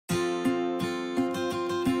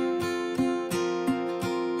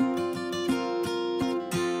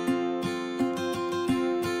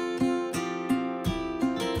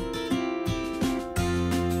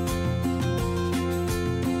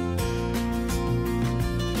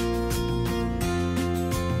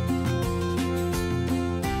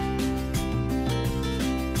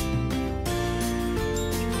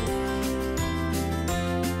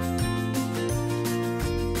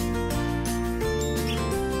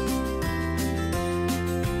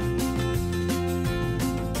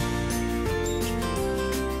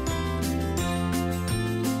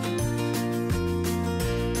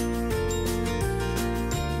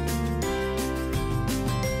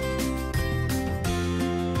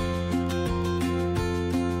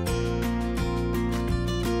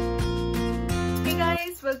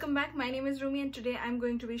welcome back. My name is Rumi and today I'm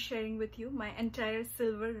going to be sharing with you my entire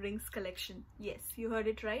silver rings collection. Yes, you heard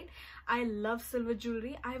it right. I love silver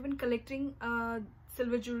jewelry. I've been collecting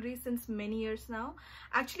silver jewelry since many years now.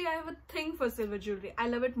 Actually, I have a thing for silver jewelry. I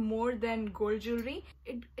love it more than gold jewelry.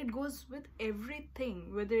 It goes with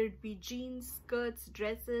everything, whether it be jeans, skirts,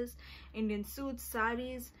 dresses, Indian suits,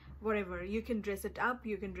 saris, whatever. You can dress it up,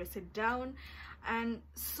 you can dress it down, and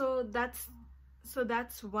so that's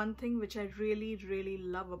one thing which I really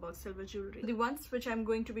love about silver jewelry. The ones which I'm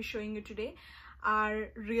going to be showing you today are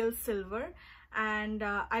real silver, and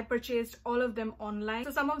I purchased all of them online.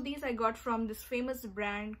 So some of these I got from this famous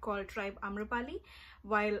brand called Tribe Amrapali,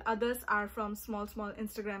 while others are from small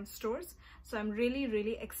Instagram stores. So I'm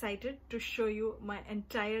really excited to show you my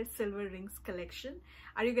entire silver rings collection.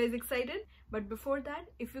 Are you guys excited? But before that,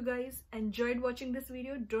 if you guys enjoyed watching this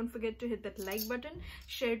video, don't forget to hit that like button,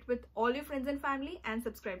 share it with all your friends and family, and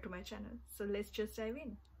subscribe to my channel. So let's just dive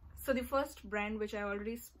in. So the first brand which I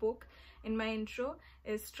already spoke in my intro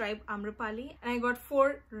is Tribe Amrapali, and I got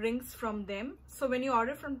 4 rings from them. So when you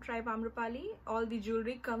order from Tribe Amrapali, all the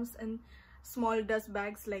jewelry comes in small dust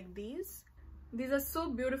bags like these. These are so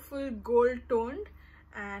beautiful, gold toned,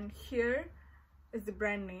 and here is the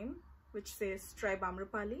brand name which says Tribe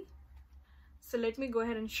Amrapali. So let me go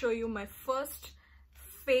ahead and show you my first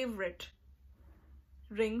favorite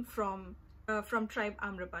ring from Tribe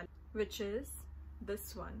Amrapali, which is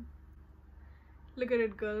this one. Look at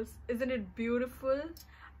it, girls. Isn't it beautiful?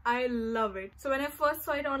 I love it. So when I first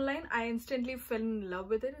saw it online, I instantly fell in love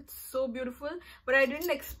with it. It's so beautiful, but I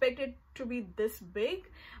didn't expect it to be this big.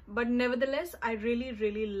 But nevertheless, I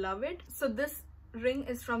really love it. So this ring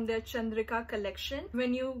is from their Chandrika collection.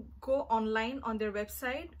 When you go online on their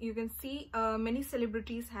website, you can see many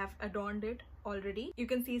celebrities have adorned it already. You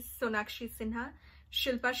can see Sonakshi Sinha,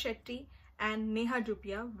 Shilpa Shetty, and Neha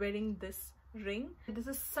Dhupia wearing this ring. This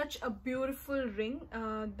is such a beautiful ring.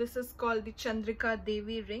 This is called the Chandrika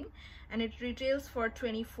Devi ring, and it retails for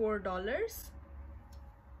 $24.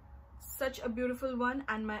 Such a beautiful one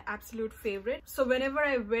and my absolute favorite. So whenever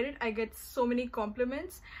I wear it, I get so many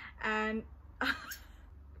compliments, and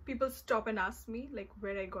people stop and ask me like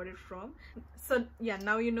where I got it from. So yeah,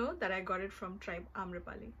 now you know that I got it from Tribe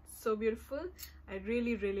Amrapali. So beautiful. I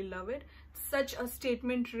really love it. Such a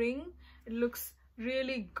statement ring. It looks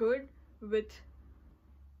really good with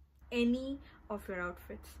any of your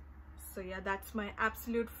outfits. So yeah, that's my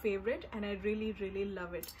absolute favorite, and I really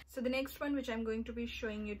love it. So the next one which I'm going to be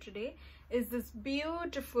showing you today is this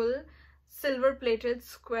beautiful silver plated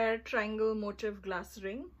square triangle motif glass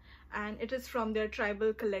ring, and it is from their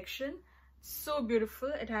tribal collection. So beautiful.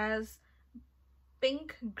 It has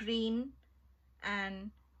pink, green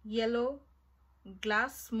and yellow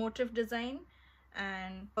glass motif design,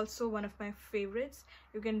 and also one of my favorites.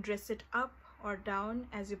 You can dress it up or down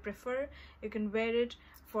as you prefer. You can wear it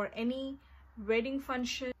for any wedding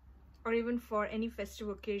function or even for any festive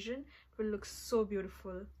occasion. It will look so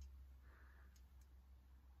beautiful.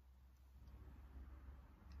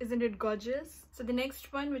 Isn't it gorgeous? So the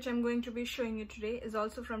next one which I'm going to be showing you today is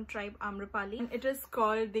also from Tribe Amrapali, and it is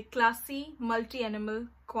called the Classy Multi-Animal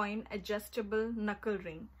Coin Adjustable Knuckle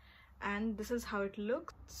Ring, and this is how it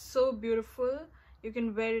looks. So beautiful. You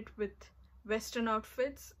can wear it with Western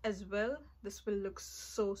outfits as well. This will look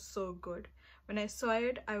so good. When I saw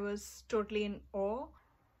it, I was totally in awe.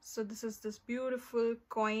 So this is this beautiful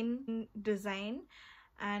coin design,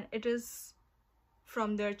 and it is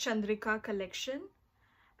from their Chandrika collection,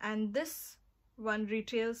 and this one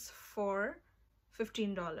retails for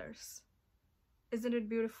 $15. Isn't it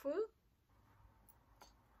beautiful?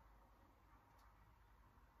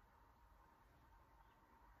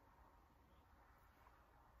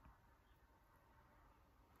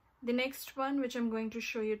 The next one which I'm going to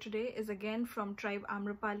show you today is again from Tribe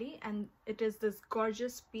Amrapali, and it is this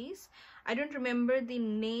gorgeous piece. I don't remember the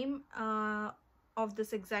name of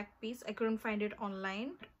this exact piece. I couldn't find it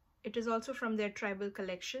online. It is also from their tribal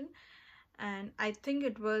collection, and I think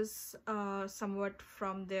it was somewhat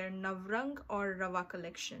from their Navrang or Rava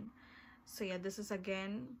collection. So yeah, this is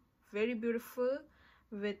again very beautiful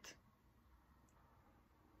with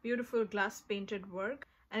beautiful glass painted work,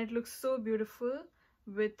 and it looks so beautiful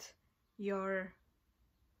with your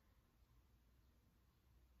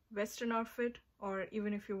Western outfit, or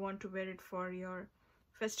even if you want to wear it for your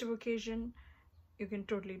festive occasion, you can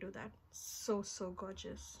totally do that. So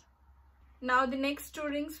gorgeous. Now the next 2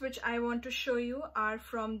 rings which I want to show you are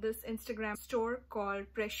from this Instagram store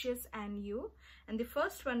called Precious and You, and the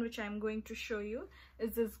first one which I'm going to show you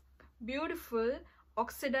is this beautiful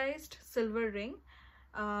oxidized silver ring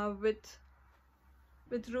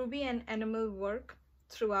with ruby and enamel work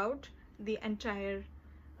throughout the entire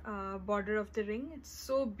border of the ring. It's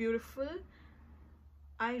so beautiful.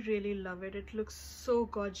 I really love it. It looks so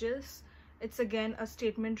gorgeous. It's again a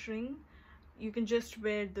statement ring. You can just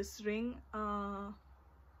wear this ring on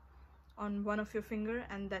one of your finger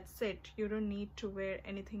and that's it. You don't need to wear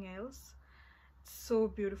anything else. It's so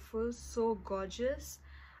beautiful, so gorgeous.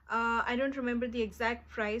 I don't remember the exact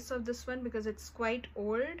price of this one because it's quite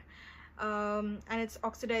old, and it's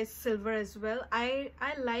oxidized silver as well. I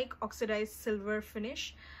like oxidized silver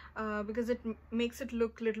finish because it makes it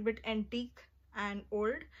look a little bit antique and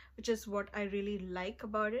old, which is what I really like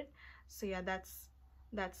about it. So yeah, that's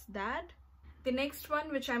that. The next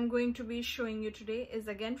one which I'm going to be showing you today is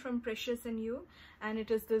again from Precious and You, and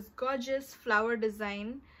it is this gorgeous flower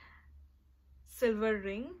design silver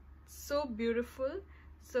ring. So beautiful.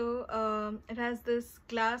 So it has this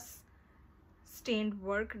glass stained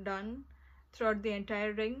work done throughout the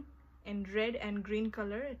entire ring in red and green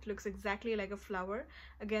color. It looks exactly like a flower.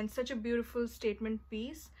 Again, such a beautiful statement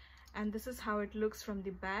piece, and this is how it looks from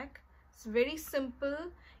the back. It's very simple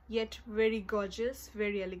yet very gorgeous,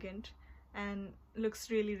 very elegant, and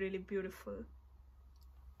looks really, really beautiful.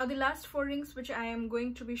 Now the last 4 rings which I am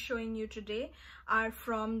going to be showing you today are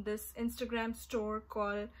from this Instagram store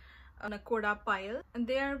called Nakodapayals,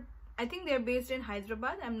 and I think they're based in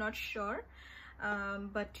Hyderabad. I'm not sure,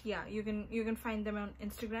 but yeah, you can find them on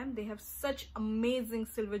Instagram. They have such amazing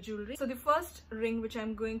silver jewelry. So the first ring which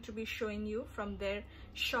I'm going to be showing you from their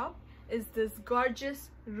shop is this gorgeous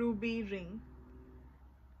ruby ring.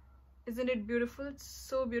 Isn't it beautiful? It's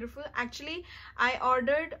so beautiful. Actually, I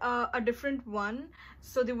ordered a different one.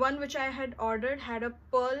 So the one which I had ordered had a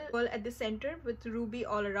pearl at the center with ruby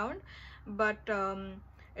all around, but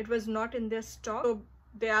it was not in their stock. So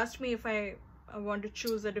they asked me if I want to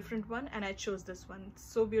choose a different one, and I chose this one. It's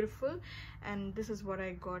so beautiful, and this is what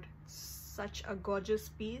I got. Such a gorgeous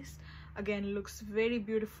piece. Again, looks very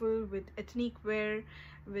beautiful with ethnic wear,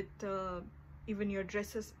 with even your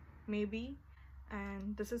dresses maybe.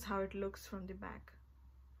 And this is how it looks from the back.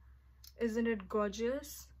 Isn't it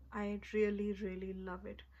gorgeous? I really, really love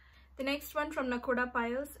it. The next one from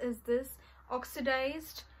Nakodapayals is this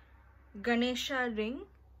oxidized Ganesha ring.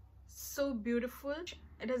 So beautiful.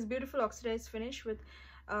 It has beautiful oxidized finish with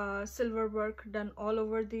silver work done all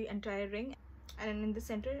over the entire ring, and in the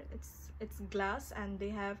center it's glass, and they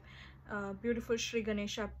have beautiful Shri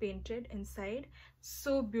Ganesha painted inside.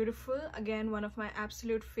 So beautiful. Again, one of my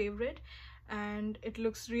absolute favorite, and it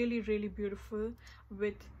looks really, really beautiful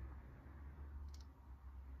with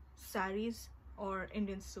saris or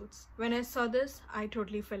Indian suits. When I saw this, I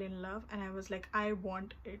totally fell in love, and I was like, I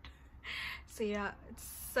want it. So yeah, it's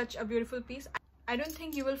such a beautiful piece. I don't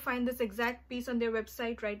think you will find this exact piece on their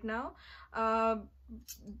website right now,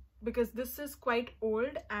 because this is quite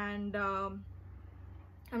old, and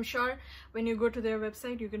I'm sure when you go to their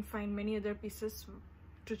website you can find many other pieces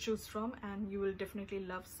to choose from, and you will definitely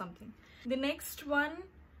love something. The next one,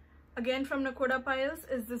 again from Nakodapayals,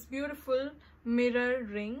 is this beautiful mirror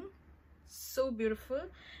ring. So beautiful.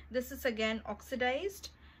 This is again oxidized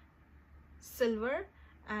silver,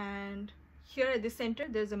 and here at the center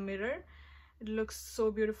there's a mirror. It looks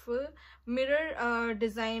so beautiful. Mirror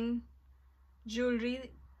design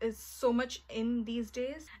jewelry is so much in these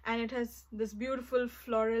days, and it has this beautiful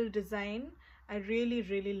floral design. I really,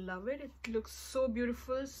 really love it. It looks so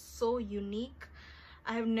beautiful, so unique.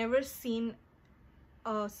 I have never seen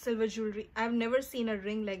silver jewelry. I've never seen a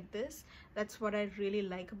ring like this. That's what I really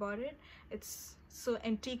like about it. It's so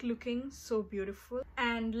antique looking, so beautiful.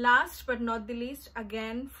 And last but not the least,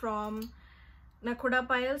 again from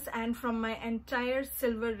Nakodapayals and from my entire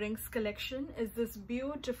silver rings collection, is this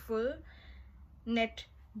beautiful net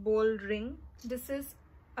bowl ring. This is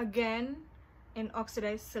again in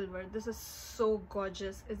oxidized silver. This is so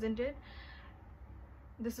gorgeous, isn't it?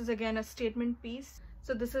 This is again a statement piece.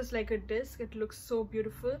 So this is like a disc. It looks so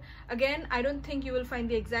beautiful. Again, I don't think you will find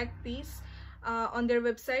the exact piece on their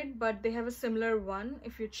website, but they have a similar one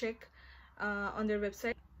if you check on their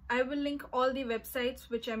website. I will link all the websites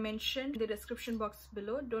which I mentioned in the description box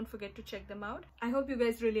below. Don't forget to check them out. I hope you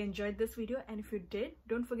guys really enjoyed this video, and if you did,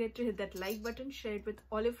 don't forget to hit that like button, share it with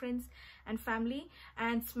all your friends and family,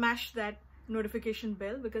 and smash that notification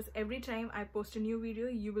bell, because every time I post a new video,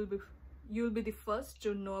 you will be the first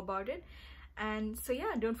to know about it. And so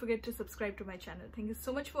yeah, don't forget to subscribe to my channel. Thank you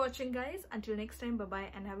so much for watching, guys. Until next time, bye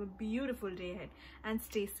bye, and have a beautiful day ahead, and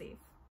stay safe.